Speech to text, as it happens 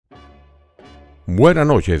Buenas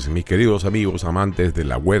noches, mis queridos amigos amantes de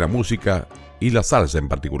la buena música y la salsa en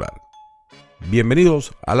particular.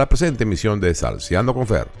 Bienvenidos a la presente emisión de Salseando con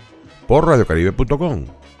Fer por radiocaribe.com,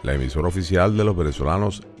 la emisora oficial de los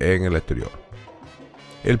venezolanos en el exterior.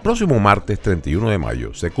 El próximo martes 31 de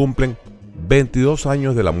mayo se cumplen 22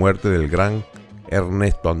 años de la muerte del gran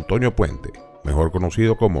Ernesto Antonio Puente, mejor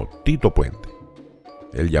conocido como Tito Puente,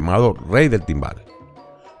 el llamado Rey del Timbal.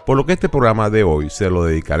 Por lo que este programa de hoy se lo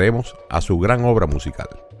dedicaremos a su gran obra musical.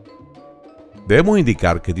 Debemos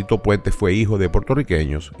indicar que Tito Puente fue hijo de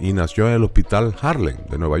puertorriqueños y nació en el Hospital Harlem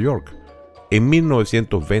de Nueva York en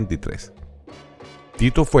 1923.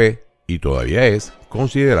 Tito fue, y todavía es,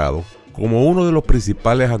 considerado como uno de los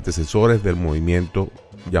principales antecesores del movimiento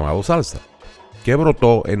llamado Salsa, que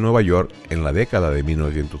brotó en Nueva York en la década de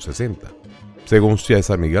 1960. Según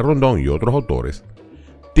César Miguel Rondón y otros autores,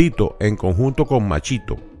 Tito, en conjunto con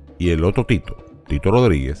Machito y el otro Tito, Tito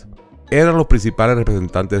Rodríguez, eran los principales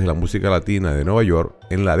representantes de la música latina de Nueva York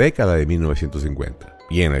en la década de 1950.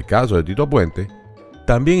 Y en el caso de Tito Puente,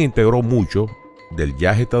 también integró mucho del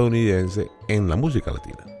jazz estadounidense en la música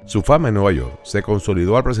latina. Su fama en Nueva York se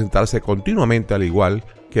consolidó al presentarse continuamente, al igual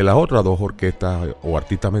que las otras dos orquestas o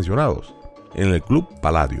artistas mencionados, en el Club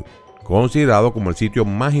Palladium, considerado como el sitio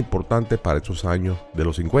más importante para esos años de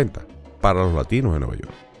los 50 para los latinos de Nueva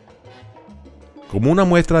York. Como una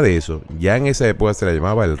muestra de eso, ya en esa época se le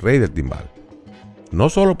llamaba el Rey del Timbal, no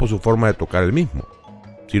solo por su forma de tocar el mismo,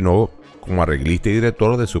 sino como arreglista y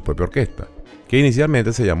director de su propia orquesta, que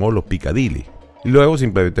inicialmente se llamó Los Picadilly, y luego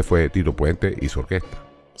simplemente fue Tito Puente y su orquesta.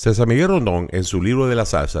 César Miguel Rondón, en su libro de la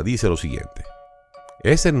salsa, dice lo siguiente: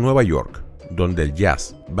 es en Nueva York donde el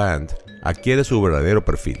jazz band adquiere su verdadero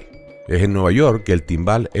perfil. Es en Nueva York que el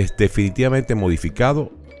timbal es definitivamente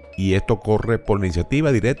modificado, y esto corre por la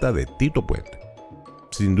iniciativa directa de Tito Puente,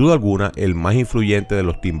 sin duda alguna el más influyente de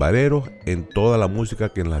los timbaleros en toda la música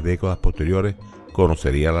que en las décadas posteriores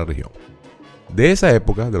conocería la región. De esa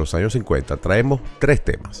época, de los años 50, traemos 3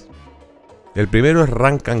 temas. El primero es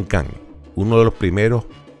Ran Can Can, uno de los primeros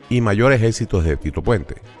y mayores éxitos de Tito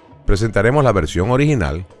Puente. Presentaremos la versión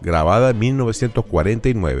original, grabada en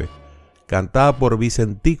 1949, cantada por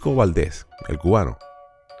Vicentico Valdés, el cubano.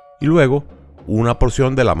 Y luego, una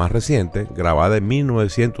porción de la más reciente, grabada en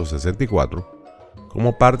 1964,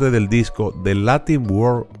 como parte del disco The Latin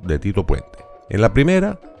World de Tito Puente. En la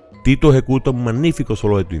primera, Tito ejecuta un magnífico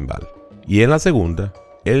solo de timbal, y en la segunda,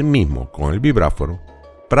 él mismo, con el vibráfono,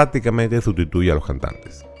 prácticamente sustituye a los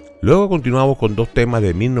cantantes. Luego continuamos con 2 temas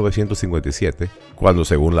de 1957, cuando,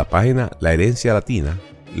 según la página La Herencia Latina,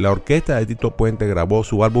 la orquesta de Tito Puente grabó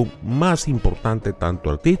su álbum más importante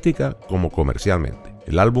tanto artística como comercialmente,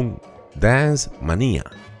 el álbum Dance Mania,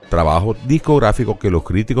 trabajo discográfico que los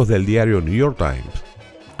críticos del diario New York Times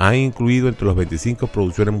han incluido entre las 25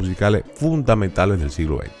 producciones musicales fundamentales del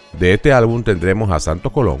siglo XX. De este álbum tendremos a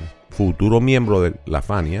Santos Colón, futuro miembro de La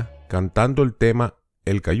Fania, cantando el tema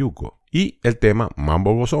El Cayuco y el tema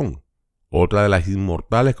Mambo Gozón, otra de las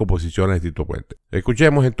inmortales composiciones de Tito Puente.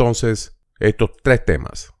 Escuchemos entonces estos 3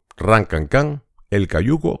 temas: Ran Can Can, El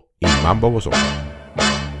Cayuco y Mambo Gozón.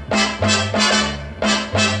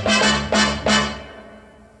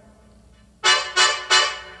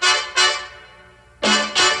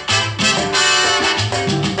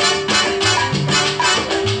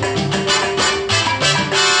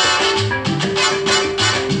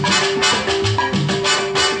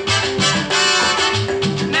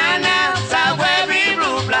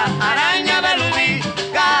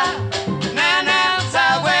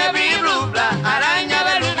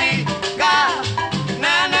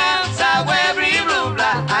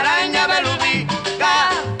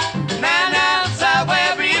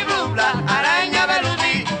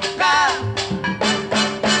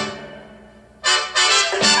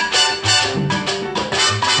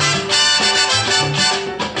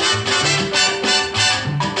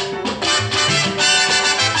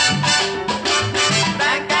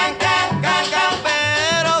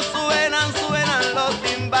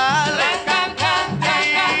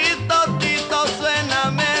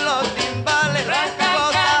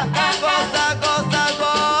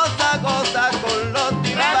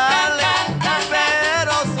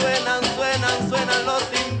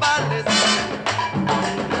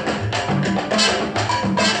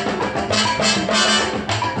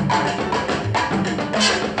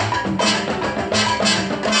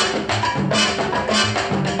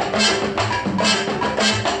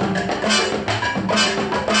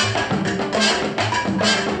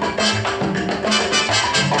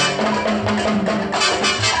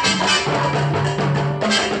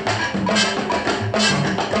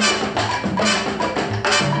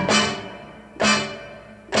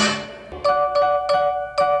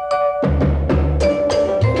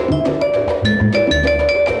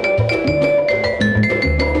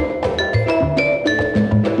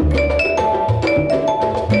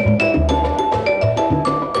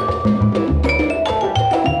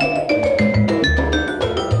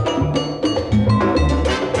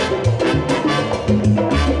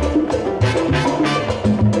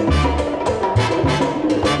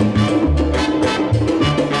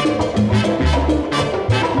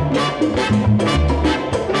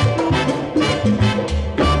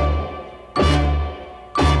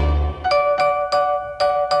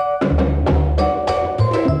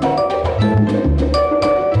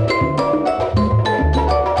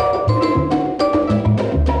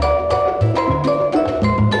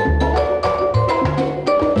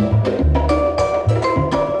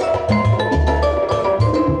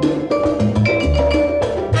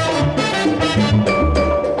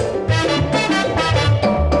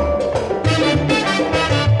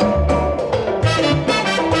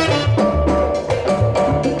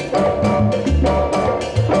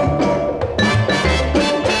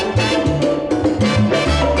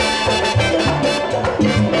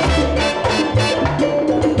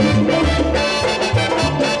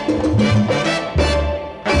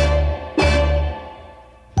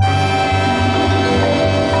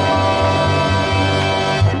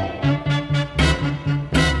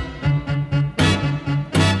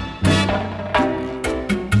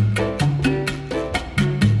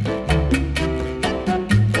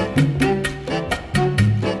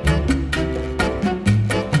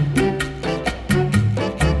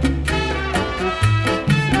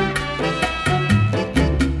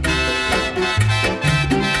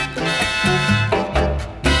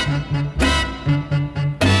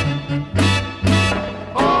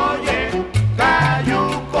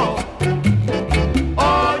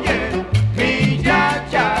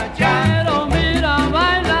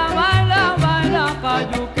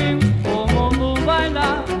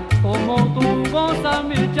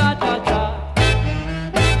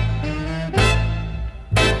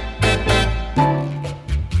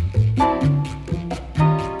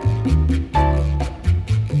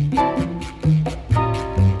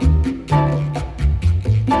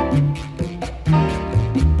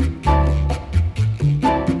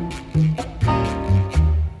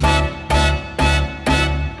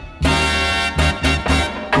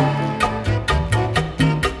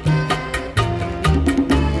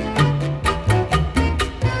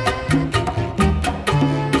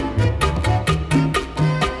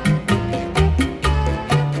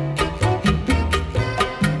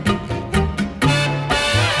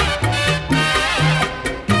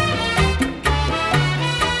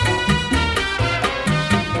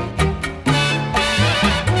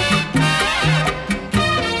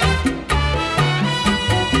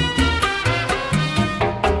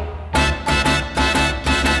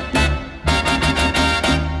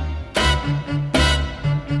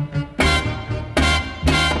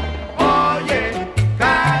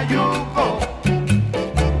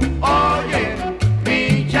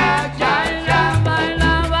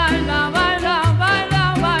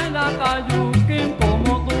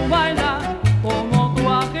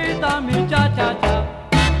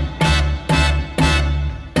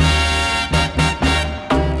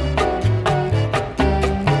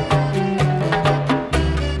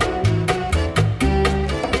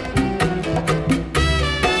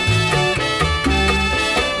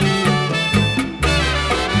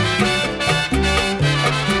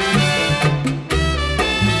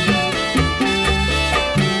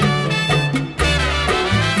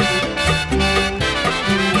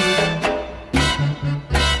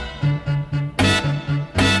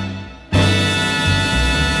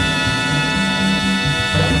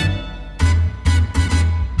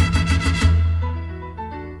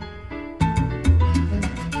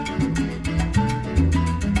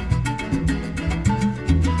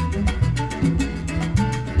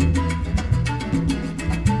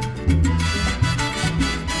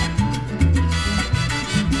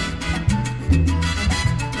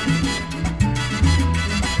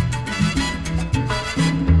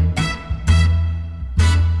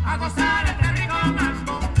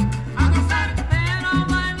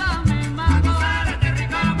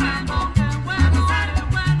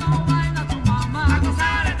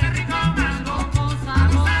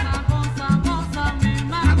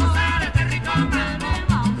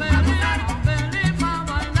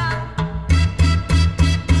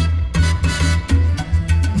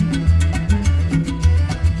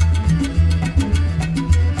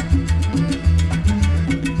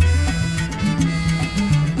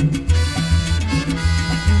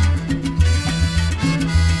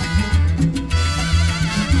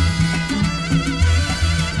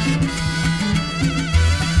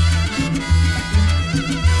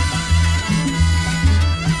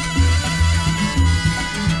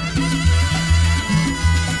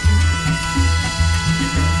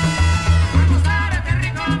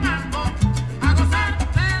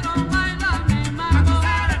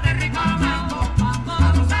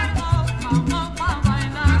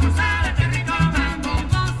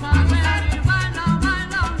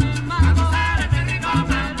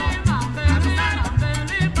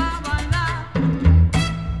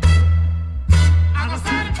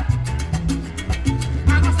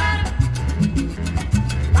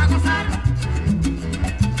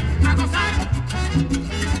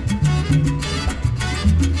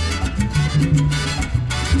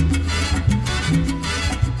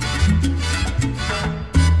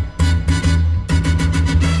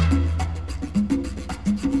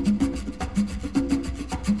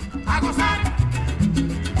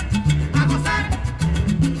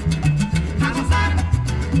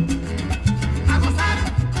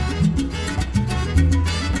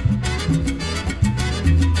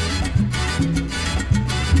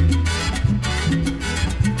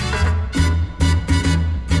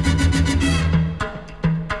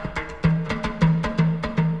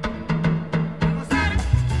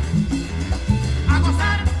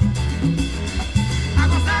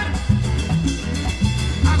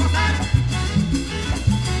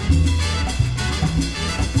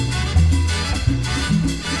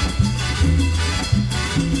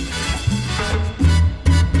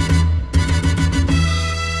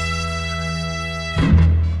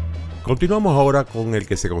 Continuamos ahora con el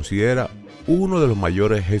que se considera uno de los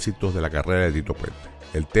mayores éxitos de la carrera de Tito Puente,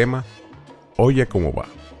 el tema Oye Cómo Va.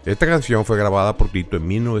 Esta canción fue grabada por Tito en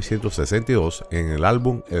 1962 en el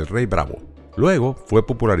álbum El Rey Bravo. Luego fue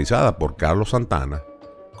popularizada por Carlos Santana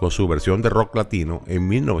con su versión de rock latino en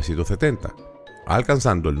 1970,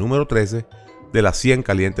 alcanzando el número 13 de las 100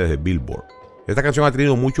 calientes de Billboard. Esta canción ha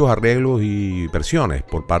tenido muchos arreglos y versiones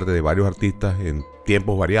por parte de varios artistas en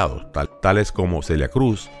tiempos variados, tales como Celia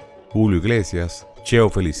Cruz, Julio Iglesias, Cheo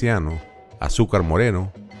Feliciano, Azúcar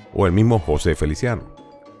Moreno o el mismo José Feliciano.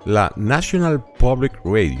 La National Public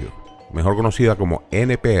Radio, mejor conocida como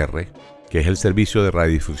NPR, que es el servicio de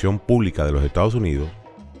radiodifusión pública de los Estados Unidos,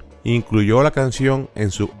 incluyó la canción en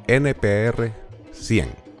su NPR 100,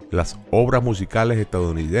 las obras musicales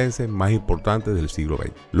estadounidenses más importantes del siglo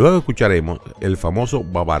XX. Luego escucharemos el famoso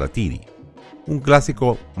Babaratiri, un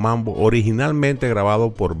clásico mambo originalmente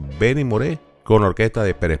grabado por Benny Moré con la orquesta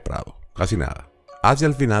de Pérez Prado, casi nada, hacia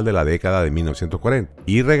el final de la década de 1940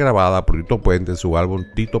 y regrabada por Tito Puente en su álbum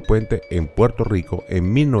Tito Puente en Puerto Rico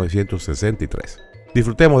en 1963.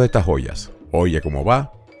 Disfrutemos de estas joyas, Oye Cómo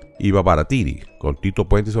Va y Babaratiri con Tito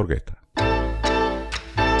Puente y su orquesta.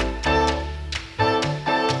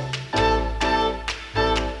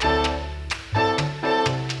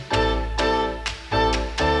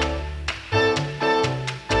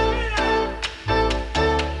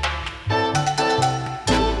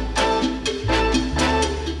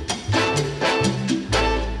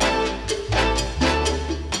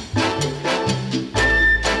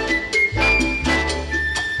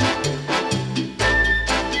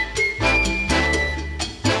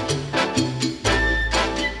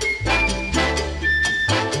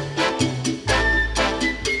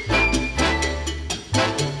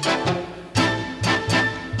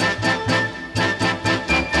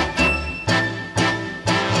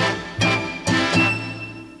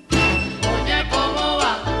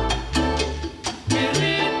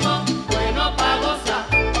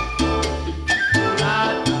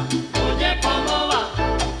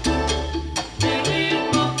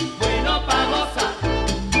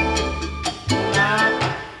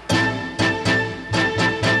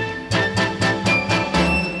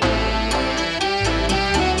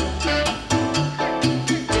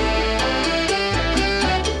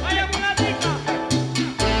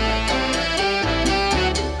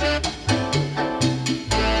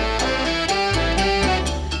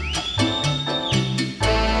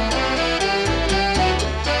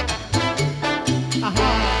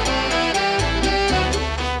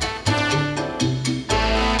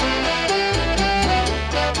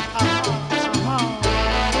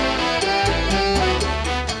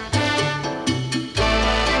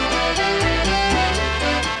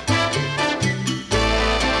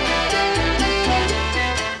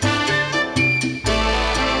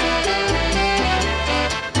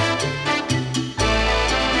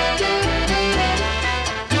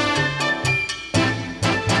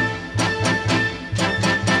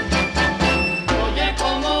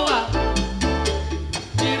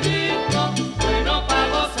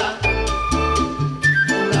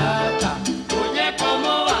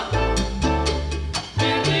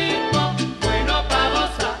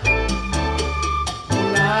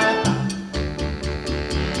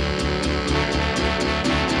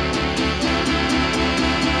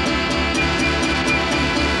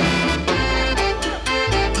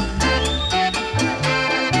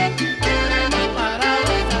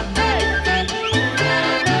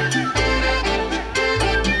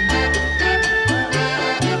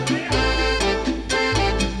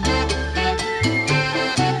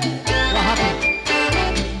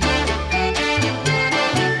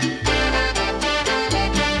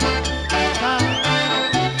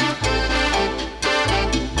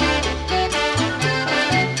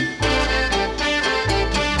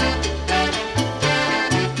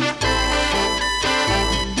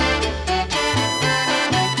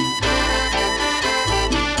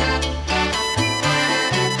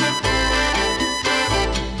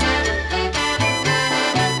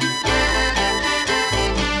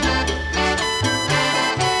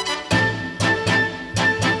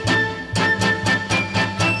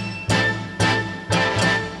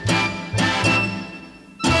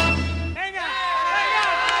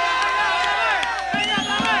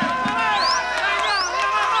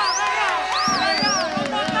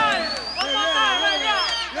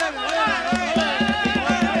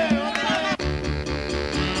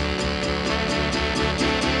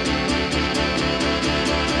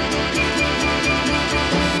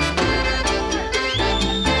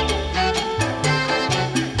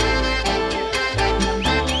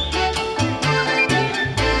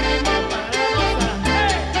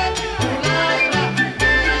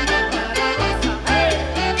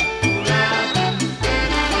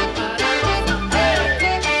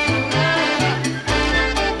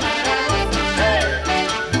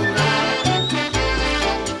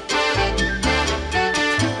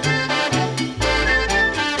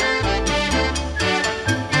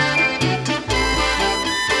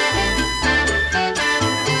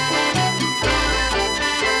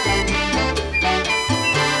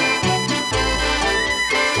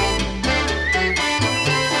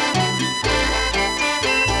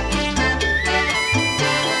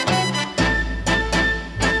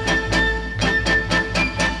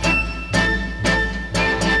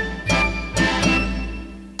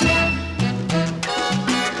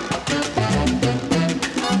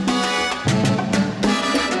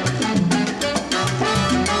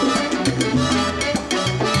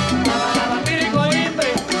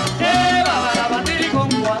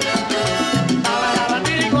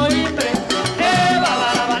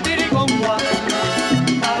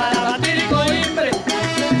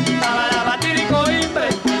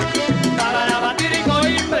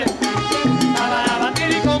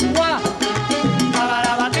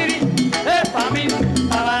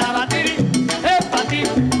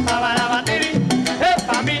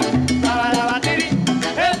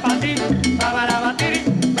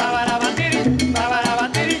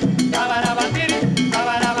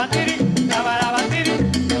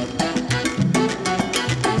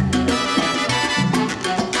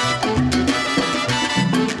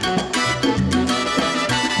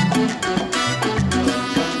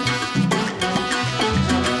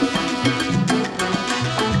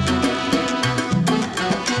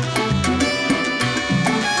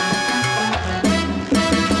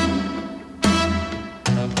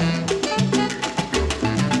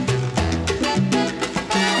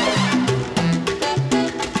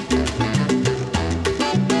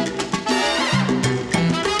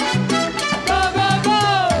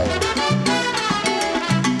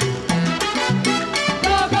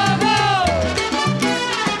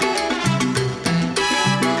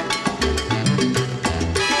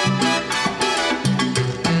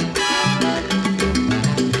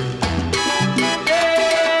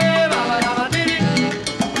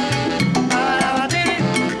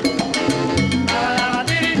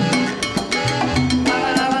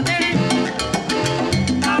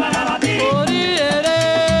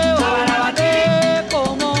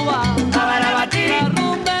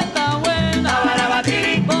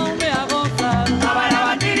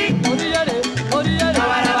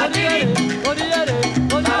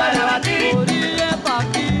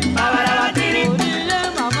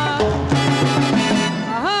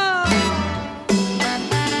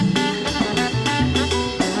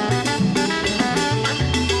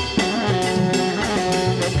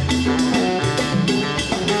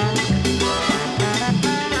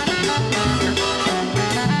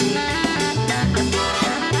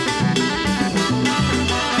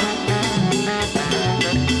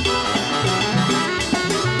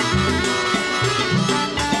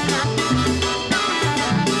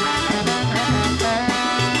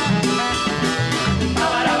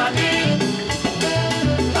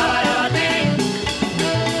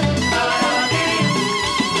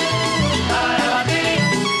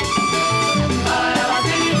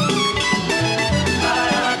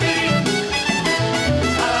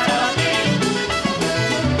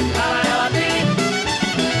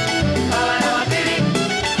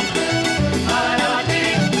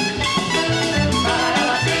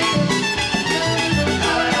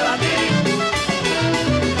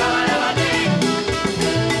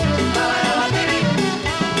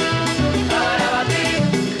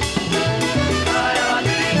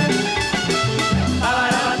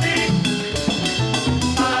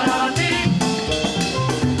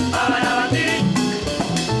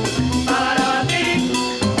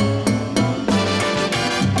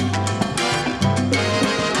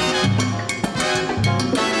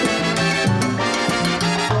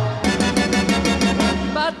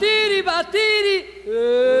 batiri, batiri.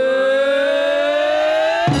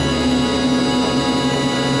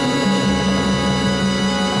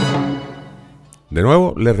 De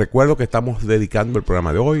nuevo, les recuerdo que estamos dedicando el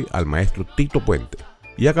programa de hoy al maestro Tito Puente.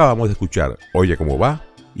 Y acabamos de escuchar Oye Cómo Va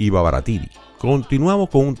y Babaratiri. Continuamos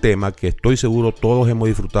con un tema que estoy seguro todos hemos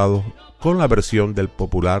disfrutado con la versión del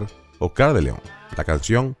popular Oscar de León, la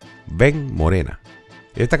canción Ven Morena.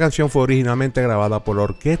 Esta canción fue originalmente grabada por la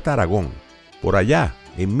Orquesta Aragón, por allá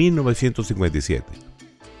en 1957,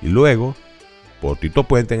 y luego por Tito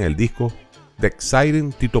Puente en el disco The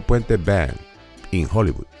Exciting Tito Puente Band in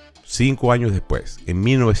Hollywood, 5 años después, en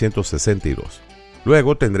 1962.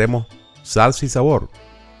 Luego tendremos Salsa y Sabor,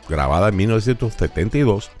 grabada en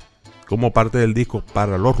 1972 como parte del disco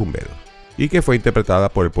Para los Rumberos, y que fue interpretada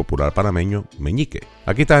por el popular panameño Meñique.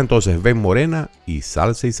 Aquí está entonces Ven Morena y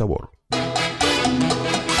Salsa y Sabor.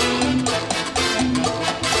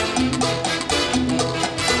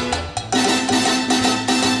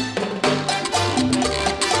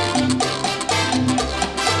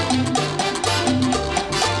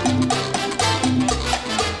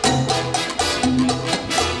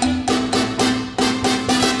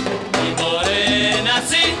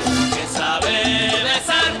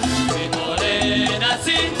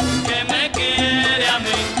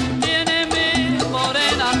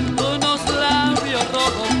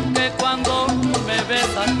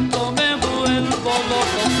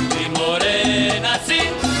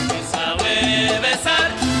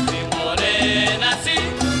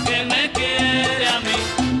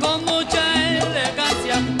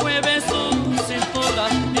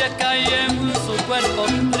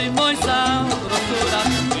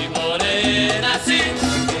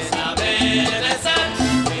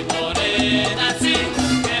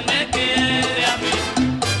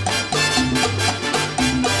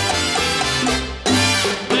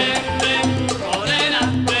 Ven, ven, morena,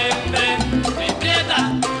 ven, ven, mi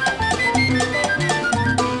prieta.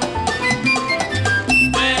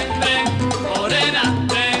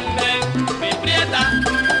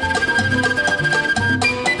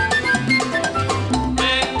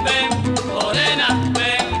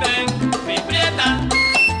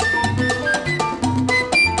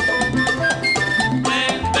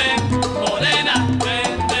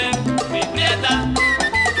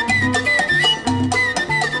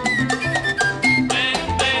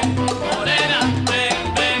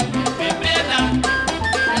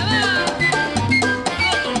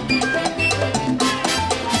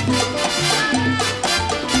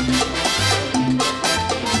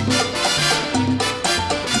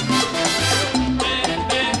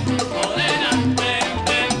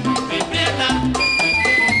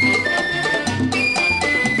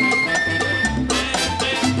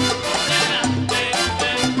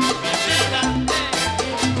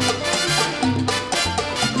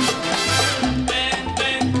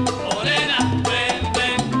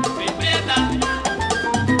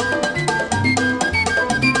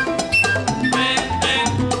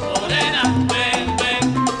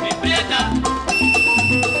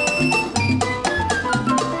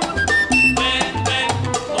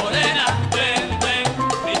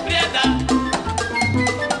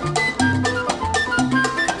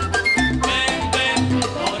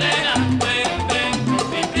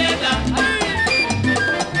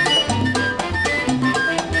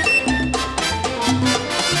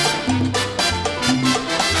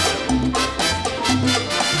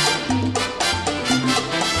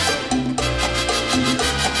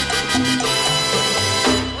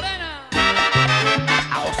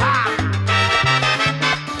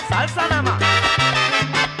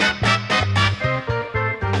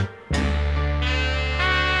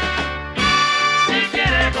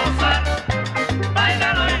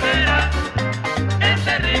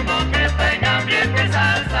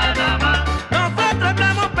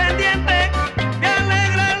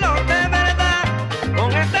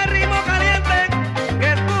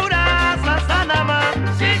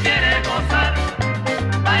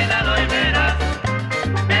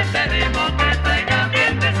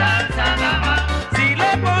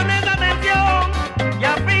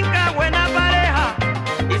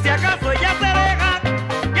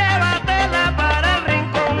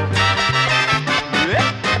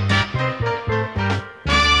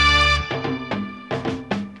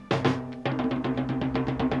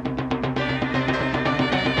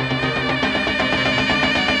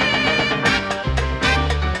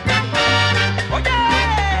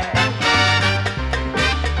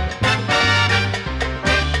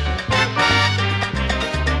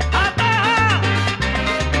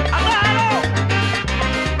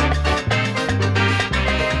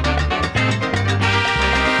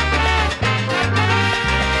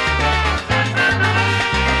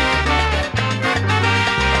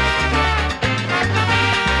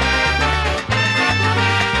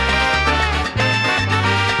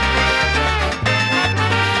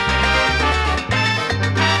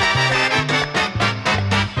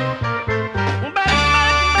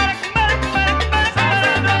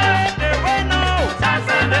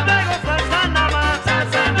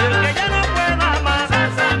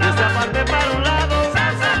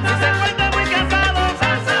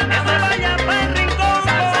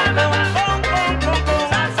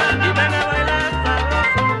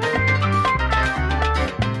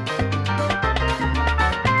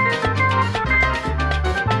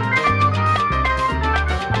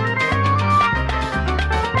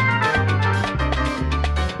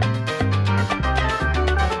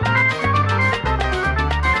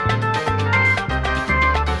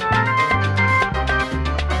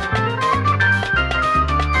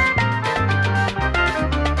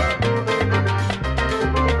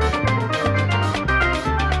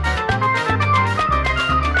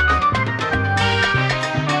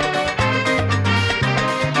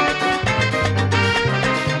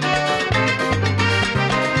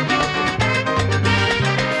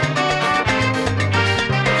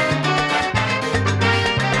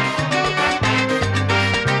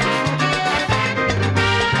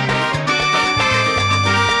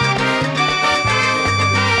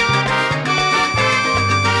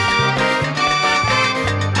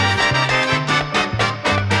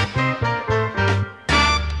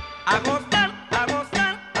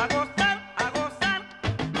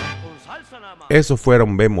 Esos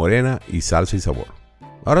fueron B Morena y Salsa y Sabor.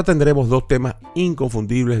 Ahora tendremos dos temas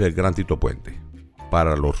inconfundibles del gran Tito Puente,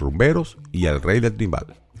 Para los Rumberos y El Rey del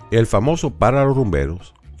Timbal. El famoso Para los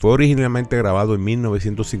Rumberos fue originalmente grabado en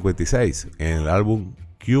 1956 en el álbum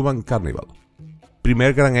Cuban Carnival,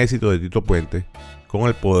 primer gran éxito de Tito Puente con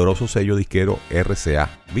el poderoso sello disquero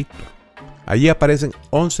RCA Víctor. Allí aparecen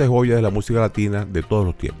 11 joyas de la música latina de todos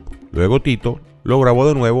los tiempos. Luego Tito lo grabó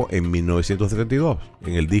de nuevo en 1972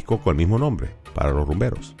 en el disco con el mismo nombre, Para los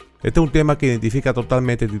Rumberos. Este es un tema que identifica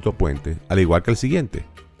totalmente a Tito Puente, al igual que el siguiente,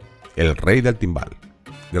 El Rey del Timbal,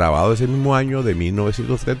 grabado ese mismo año de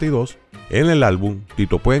 1972 en el álbum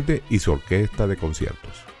Tito Puente y su orquesta de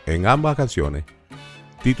conciertos. En ambas canciones,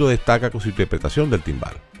 Tito destaca con su interpretación del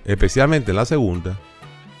timbal, especialmente en la segunda,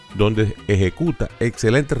 donde ejecuta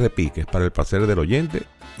excelentes repiques para el placer del oyente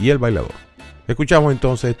y el bailador. Escuchamos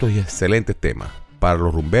entonces estos excelentes temas, Para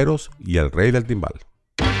los Rumberos y El Rey del Timbal.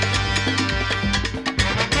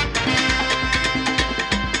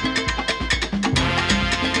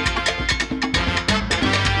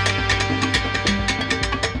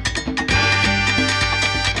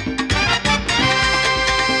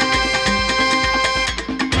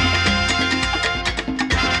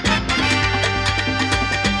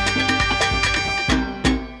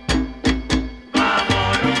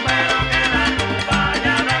 Vamos rumbero que la rumba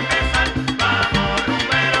ya va a empezar. Vamos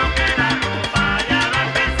rumbero que la rumba ya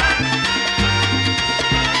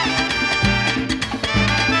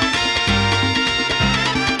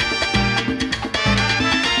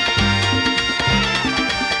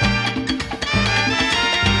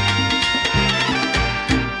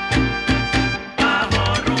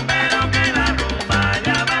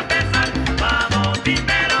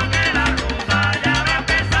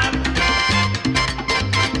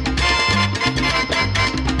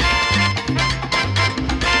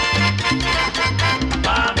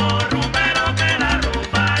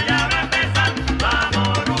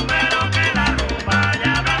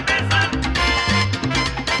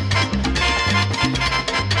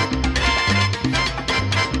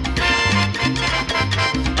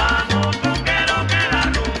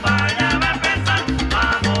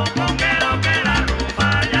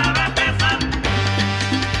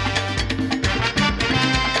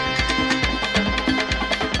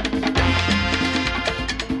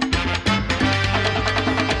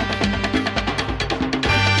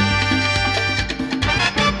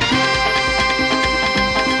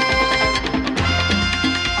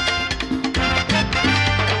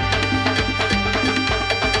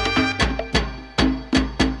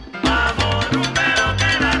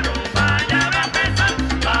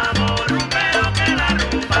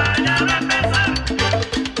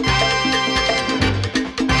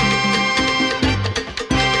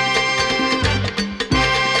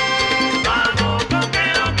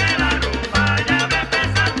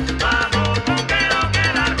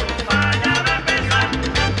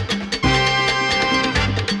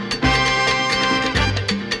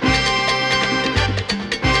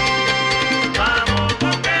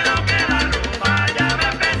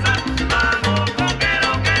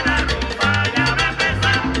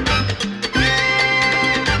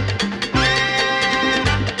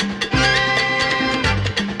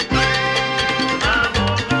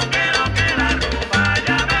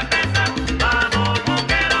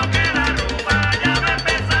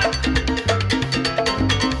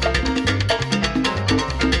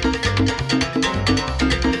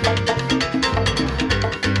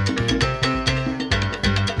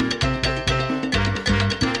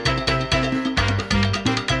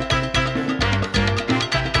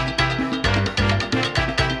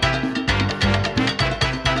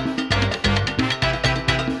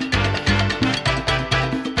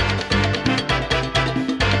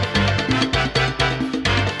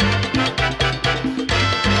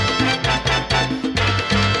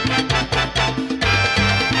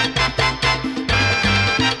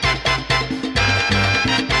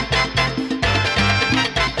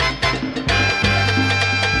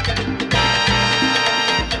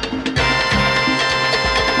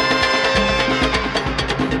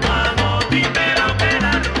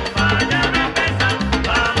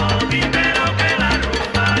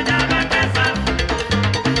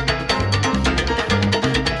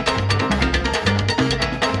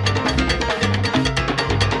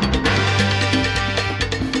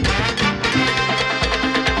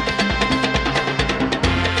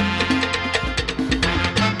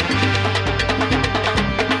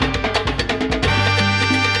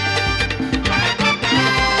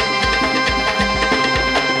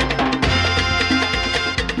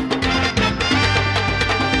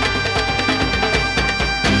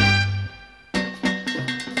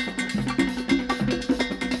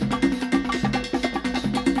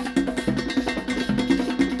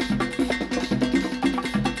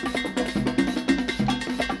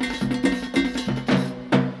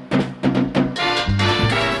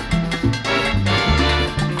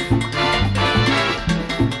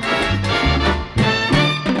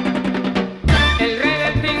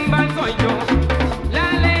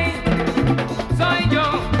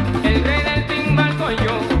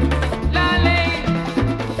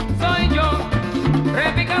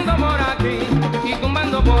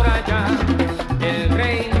allá. El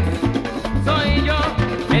rey soy yo,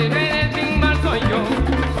 el rey del timbal soy yo,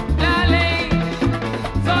 la ley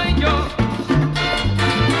soy yo.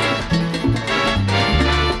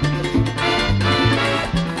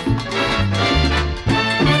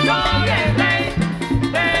 Soy el rey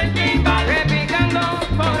del timbal, repicando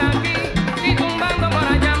por aquí y tumbando por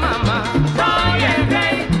allá, mamá. Soy el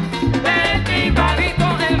rey del timbal, Tito,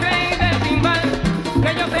 el rey del timbal,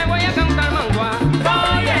 que yo te voy a cantar mangua.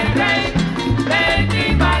 Soy el rey del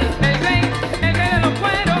timbal, el rey de los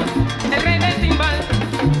cueros, el rey del timbal.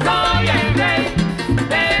 Soy el rey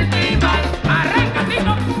del timbal. Arranca,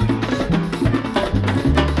 Tito.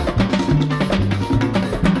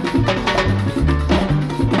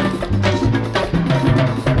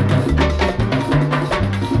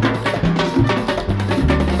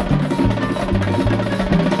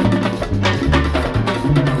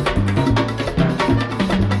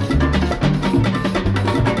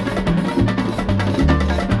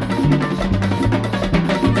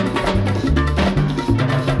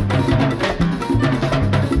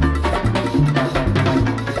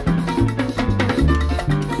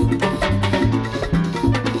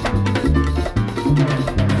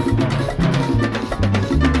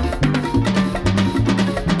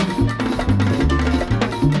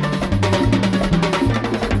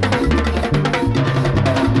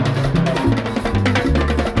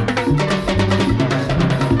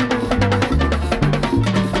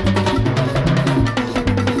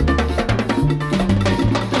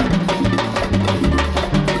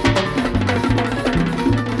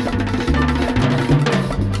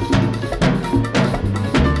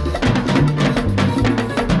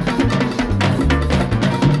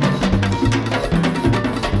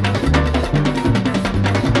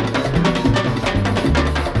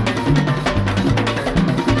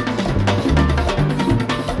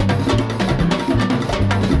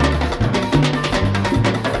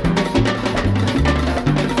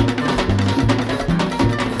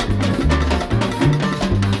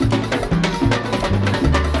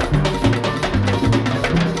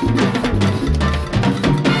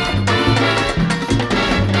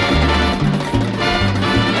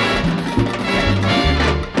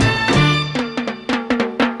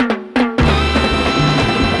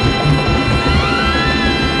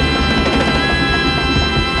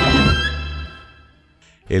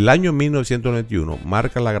 El año 1991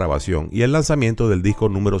 marca la grabación y el lanzamiento del disco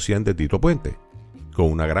número 100 de Tito Puente, con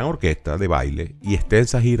una gran orquesta de baile y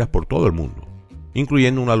extensas giras por todo el mundo,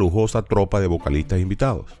 incluyendo una lujosa tropa de vocalistas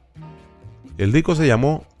invitados. El disco se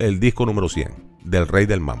llamó el disco número 100 del Rey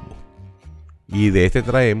del Mambo, y de este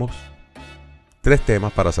traemos 3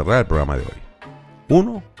 temas para cerrar el programa de hoy.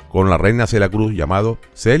 Uno con la reina Celia Cruz llamado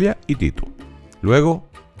Celia y Tito. Luego,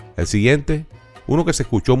 el siguiente, uno que se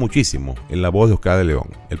escuchó muchísimo en la voz de Oscar de León,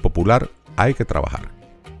 el popular Hay que Trabajar.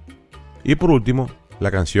 Y por último,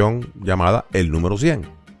 la canción llamada El número 100,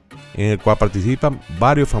 en el cual participan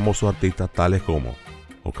varios famosos artistas tales como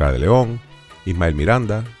Oscar de León, Ismael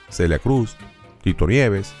Miranda, Celia Cruz, Tito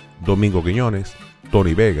Nieves, Domingo Quiñones,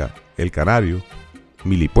 Tony Vega, El Canario,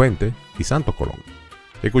 Mili Puente y Santos Colón.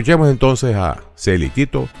 Escuchemos entonces a Celia y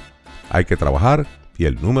Tito, Hay que Trabajar y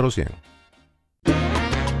el número 100.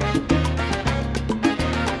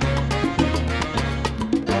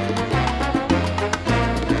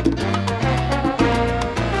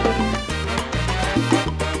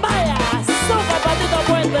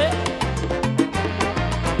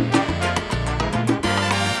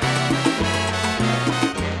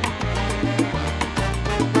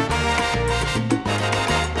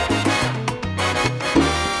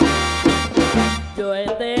 Yo he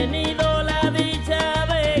tenido la dicha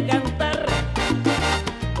de cantar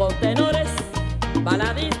con tenores,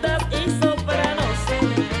 baladistas y sopranos,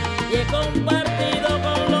 y he compartido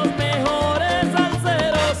con los mejores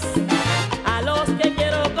salseros, a los que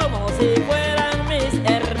quiero como si fueran mis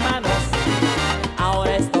hermanos.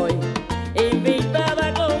 Ahora estoy invitada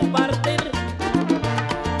a compartir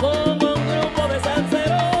con un grupo de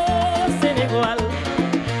salseros sin igual.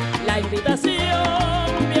 La invitación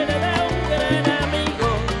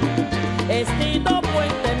es Tito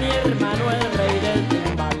Puente, mi hermano, el rey del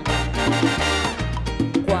timbal.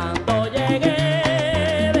 Cuando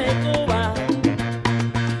llegué de Cuba,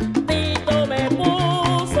 Tito me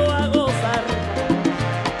puso a gozar,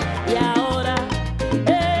 y ahora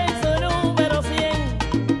en su número 100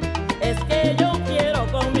 es que yo quiero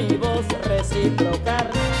con mi voz reciprocar.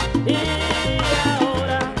 Y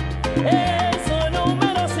ahora en su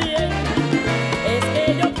número 100 es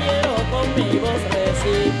que yo quiero con mi voz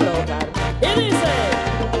reciprocar. Y dice,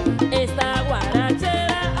 esta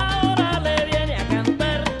guarachera ahora le viene a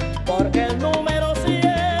cantar, porque el número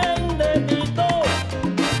 100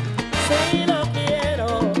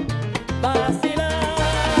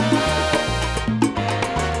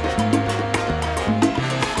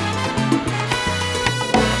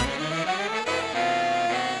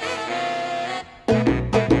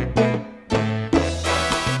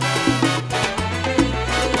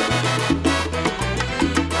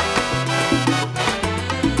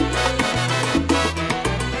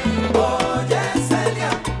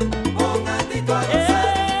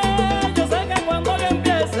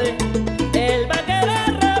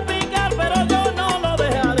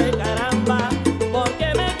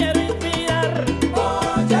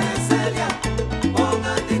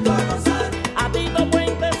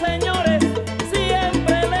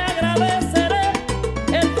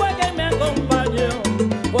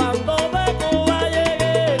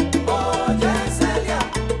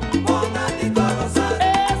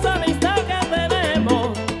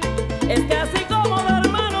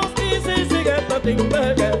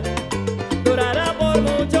 timbe que durará por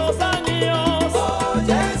muchos años.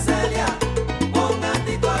 Oye Celia, pon a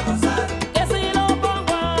Tito a gozar. Que si lo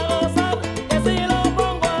pongo a gozar, que si lo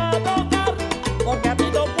pongo a tocar, porque a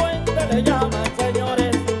Tito Puente le llaman,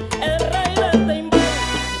 señores, el rey del timbe.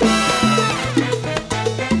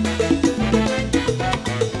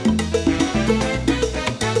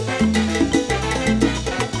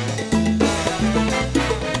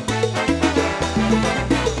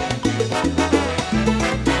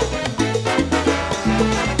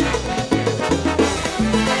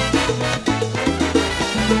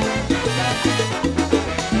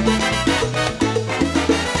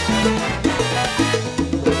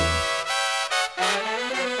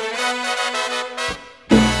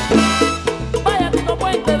 Vaya Tito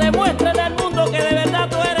Puente, demuéstrale al mundo que de verdad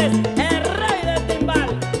tú eres el rey del timbal.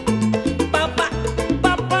 Pa pa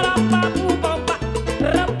pa para pa pu pa pa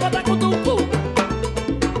ra pa ta cu tu cu.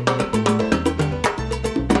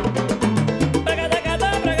 Bragata gata,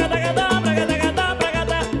 bragata gata, bragata gata,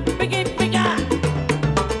 bragata, piqui pica.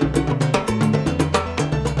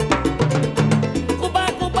 Cuba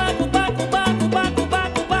cuba cuba cuba cuba cuba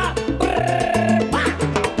cuba. Brrr, pa.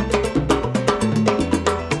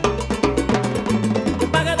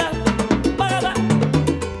 Pagada, pagada,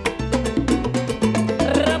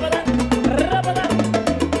 rápida, rápida.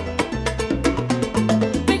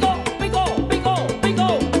 Pico, pico, pico, pico.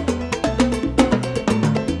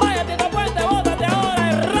 Vaya Tito Puente, bótate ahora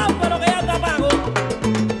el rápido que ya te apago.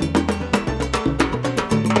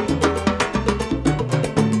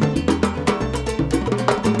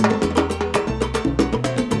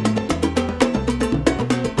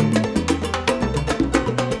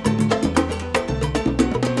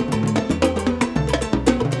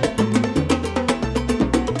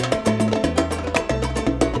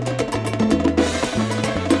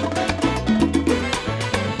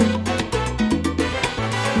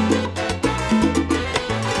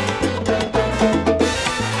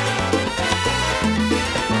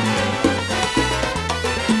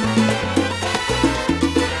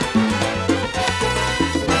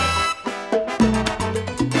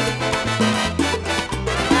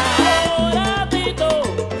 Ahora Tito,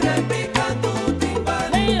 Repica tu timbal,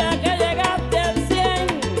 mira que llegaste al 100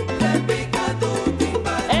 repica tu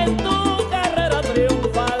timbal, en tu carrera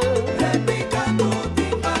triunfal. repica tu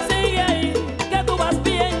timbal, Sigue ahí, que tú vas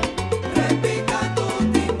bien. repica tu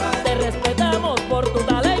timbal, Te respetamos por tu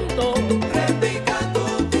talento. repica tu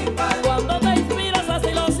timbal, Cuando te inspiras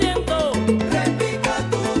así lo siento. repica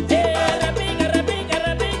tu Repica, repica,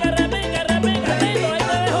 repica, repica, repica. Tito, ahí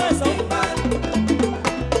te dejo eso. timbal,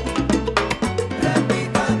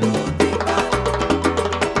 repica tu timbal,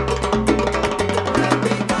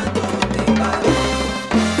 repica tu timbal.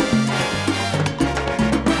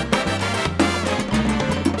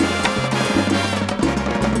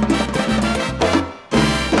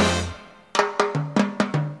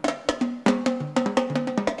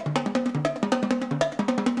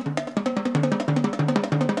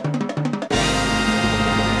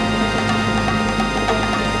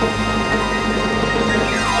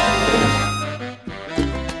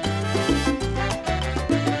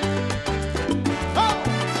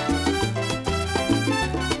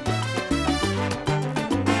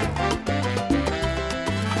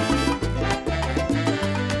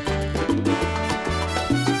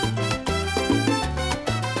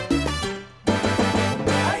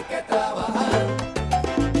 Hay que trabajar,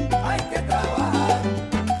 hay que trabajar,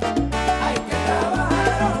 hay que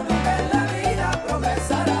trabajar o nunca en la vida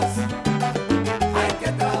progresarás. Hay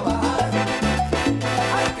que trabajar,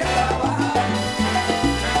 hay que trabajar,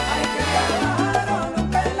 hay que trabajar o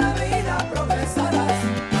nunca en la vida progresarás.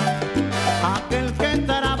 Aquel que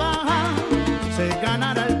trabaja se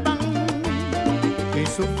ganará el pan y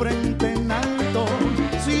su frente en alto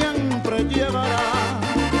siempre llevará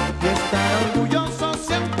y estará orgulloso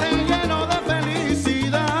siempre lleno de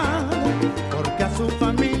felicidad porque a su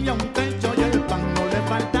familia un techo y el pan no le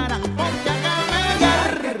faltarán porque a camellar.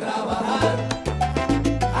 Hay que trabajar,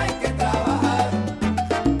 hay que trabajar,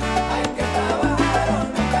 hay que trabajar o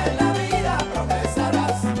nunca en la vida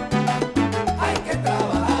progresarás. Hay que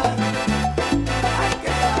trabajar, hay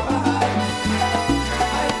que trabajar,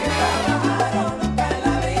 hay que trabajar o nunca en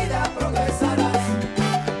la vida progresarás.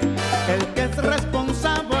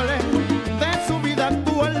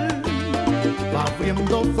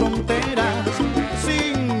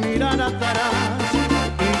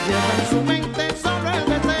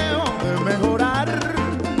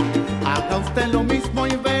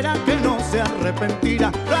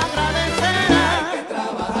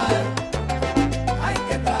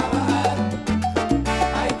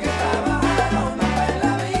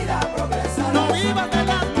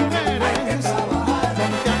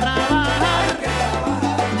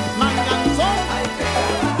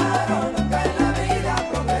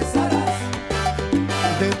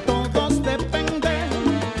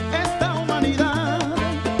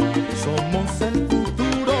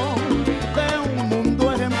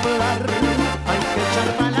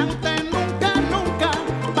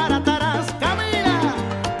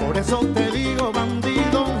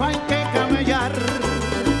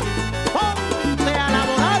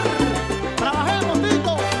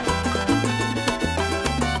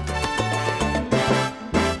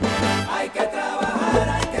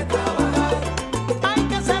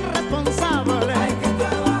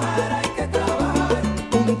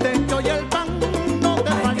 y el pan no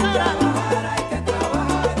te fallará. Hay que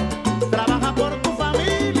trabajar, Trabaja por tu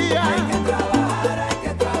familia hay que trabajar, hay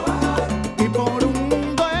que trabajar. y por un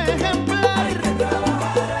mundo ejemplar. Hay que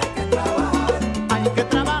trabajar, hay que trabajar. Hay que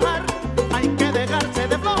trabajar, hay que dejarse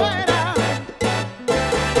de flojera.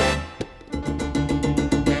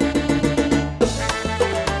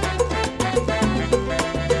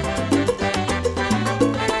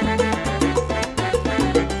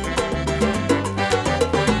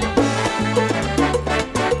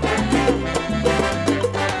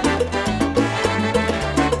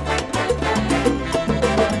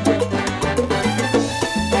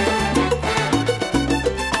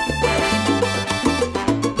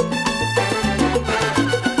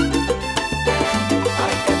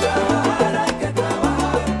 Hay que trabajar, hay que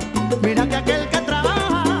trabajar. Mira que aquel que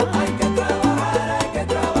trabaja, Hay que trabajar, hay que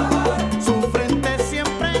trabajar. su frente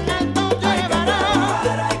siempre en alto llevará.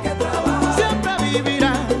 Hay que trabajar, Siempre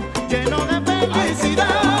vivirá lleno de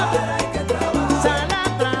felicidad. hay que trabajar. Sal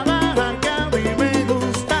a trabajar que a mí me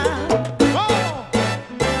gusta. ¡Oh!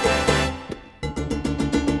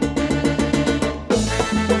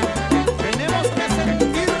 Tenemos que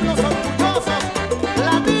sentirnos orgullosos,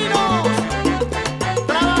 latinos.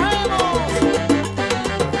 Trabajemos.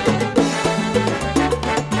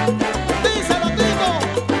 Díselo, Tito.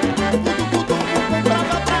 Putu, putu, putu, pra,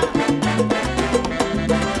 pra, pra.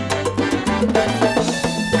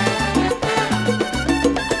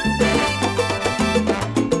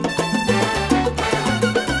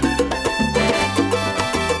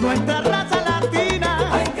 Nuestra raza latina.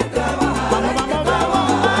 Hay que trabajar, Vamos, vamos,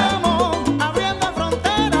 vamos, vamos, abriendo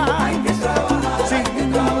fronteras. hay que trabajar,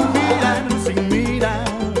 Sin mirar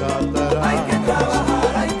atrás. hay que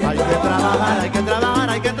trabajar, hay que Hay que trabajar, hay que trabajar,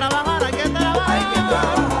 hay que trabajar, hay que trabajar.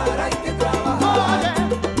 trabajar, hay que trabajar. Oye,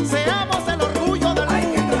 seamos el orgullo del Hay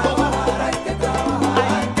que mundo. trabajar, hay que trabajar.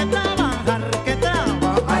 Hay que trabajar, que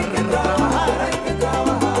trabajar. Hay que trabajar, hay que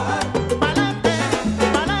trabajar. Pa'lante,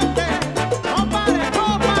 pa'lante, compadres,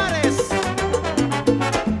 compadres.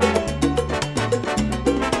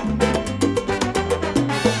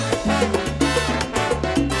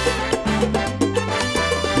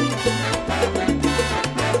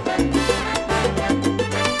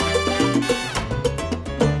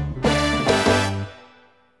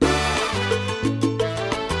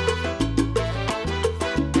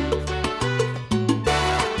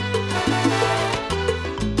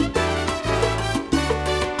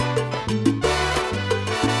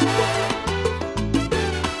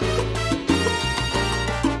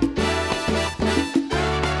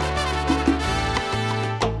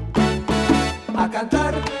 A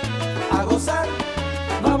cantar, a gozar,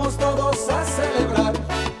 vamos todos a celebrar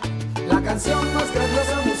la canción más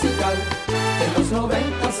grandiosa musical que en los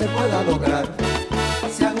 90 se pueda lograr.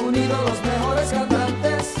 Se han unido los mejores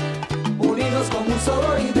cantantes, unidos con un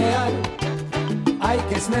solo ideal. Hay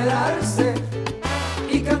que esmerarse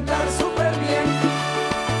y cantar súper bien,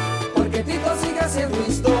 porque Tito sigue haciendo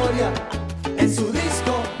historia en su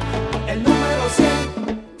disco, el número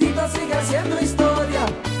 100. Tito sigue haciendo historia,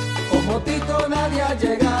 como Tito nadie ha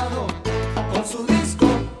llegado, con su disco,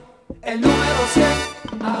 el número 100.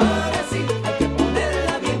 Ahora sí, hay que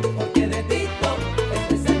ponerla bien, porque de Tito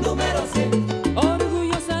este es el número 100.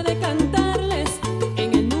 Orgullosa de cantarles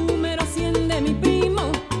en el número 100 de mi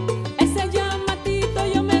primo. Él se llama Tito,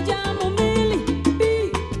 yo me llamo Mili,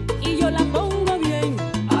 y yo la pongo bien.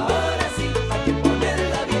 Ahora sí, hay que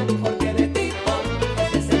ponerla bien, porque de Tito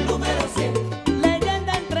este es el número 100.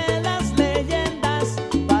 Leyenda entre las leyendas,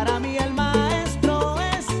 para mí el maestro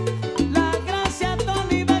es la gracia.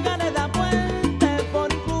 Tony Vega le da Puente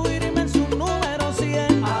por incluirme en su número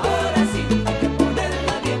 100. Ahora sí, hay que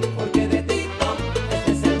ponerla bien, porque de Tito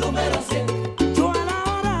este es el número 100. Yo a la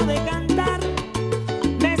hora de cantar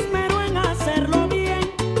me esmero en hacerlo bien.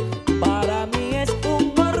 Para mí es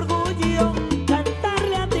un orgullo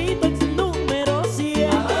cantarle a Tito el número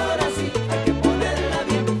 100. Ahora sí, hay que ponerla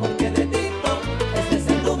bien, porque de Tito este es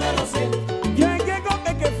el número 100. Ya llegó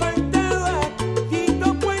el que faltaba,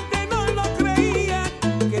 Tito Puente no lo creía,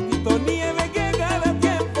 que Tito Nieve llegara a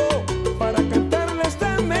tiempo para cantarle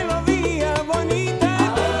esta melodía bonita.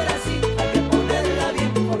 Ahora sí, hay que ponerla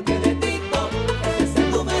bien, porque de Tito este es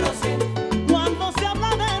el número 100. Cuando se habla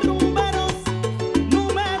de rumberos,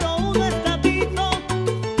 número uno está Tito.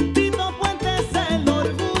 Tito Puente es el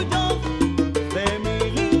orgullo de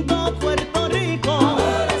mi lindo Puerto Rico.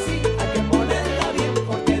 Ahora sí, hay que ponerla bien,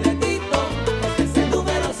 porque de Tito este es el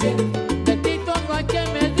número 100. De Tito no hay que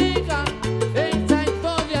me diga, esa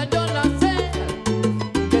historia yo la sé.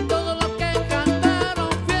 De todos los que cantaron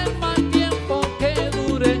firma el tiempo que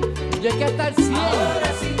dure. Llegué hasta el 100.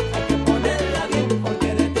 Ahora sí, hay que ponerla bien,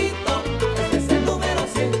 porque de Tito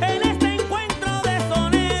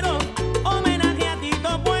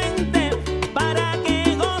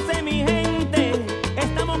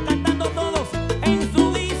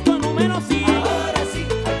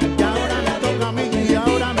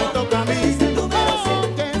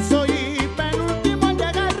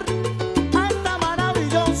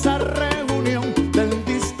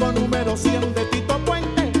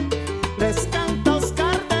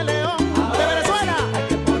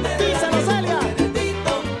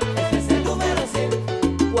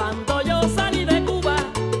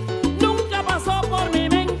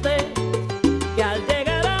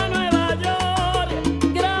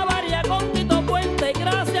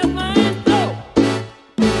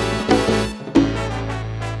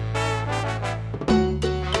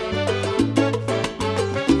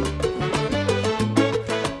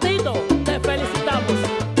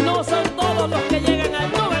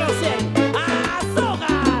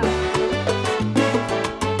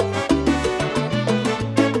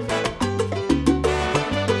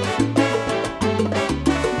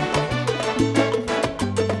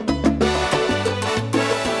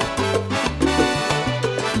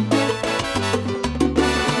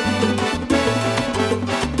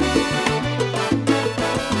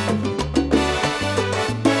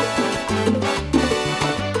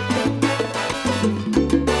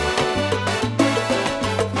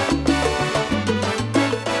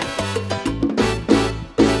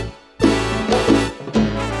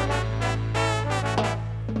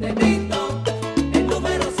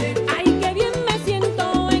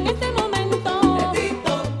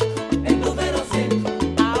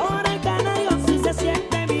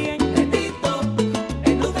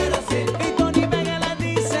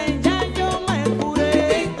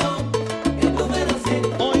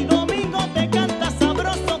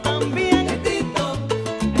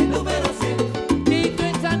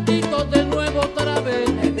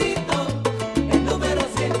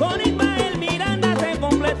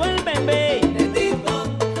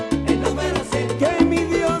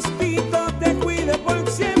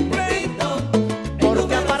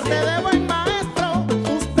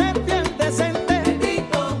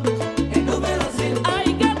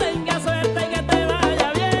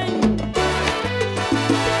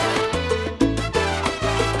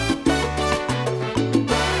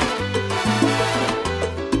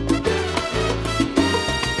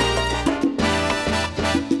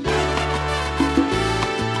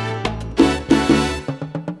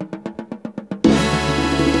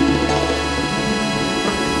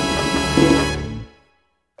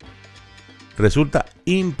Resulta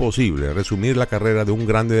imposible resumir la carrera de un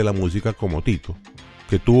grande de la música como Tito,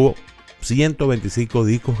 que tuvo 125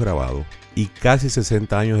 discos grabados y casi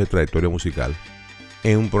 60 años de trayectoria musical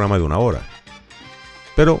en un programa de 1 hora.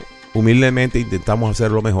 Pero humildemente intentamos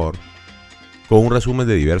hacerlo mejor con un resumen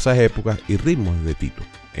de diversas épocas y ritmos de Tito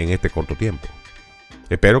en este corto tiempo.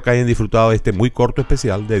 Espero que hayan disfrutado de este muy corto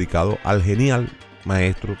especial dedicado al genial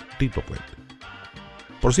maestro Tito Puente.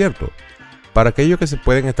 Por cierto, para aquellos que se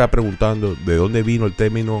pueden estar preguntando de dónde vino el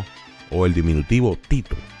término o el diminutivo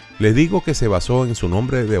Tito, les digo que se basó en su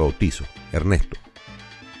nombre de bautizo, Ernesto.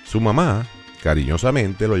 Su mamá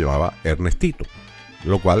cariñosamente lo llamaba Ernestito,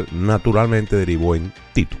 lo cual naturalmente derivó en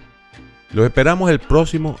Tito. Los esperamos el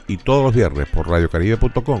próximo y todos los viernes por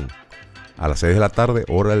radiocaribe.com a las 6 de la tarde,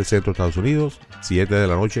 hora del centro de Estados Unidos, 7 de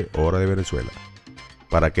la noche, hora de Venezuela.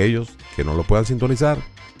 Para aquellos que no lo puedan sintonizar,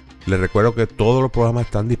 les recuerdo que todos los programas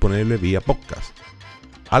están disponibles vía podcast,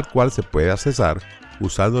 al cual se puede accesar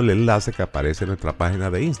usando el enlace que aparece en nuestra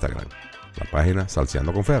página de Instagram, la página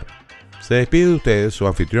Salseando con Fer. Se despide de ustedes su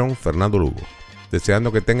anfitrión Fernando Lugo,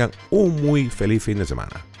 deseando que tengan un muy feliz fin de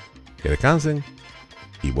semana. Que descansen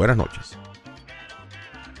y buenas noches.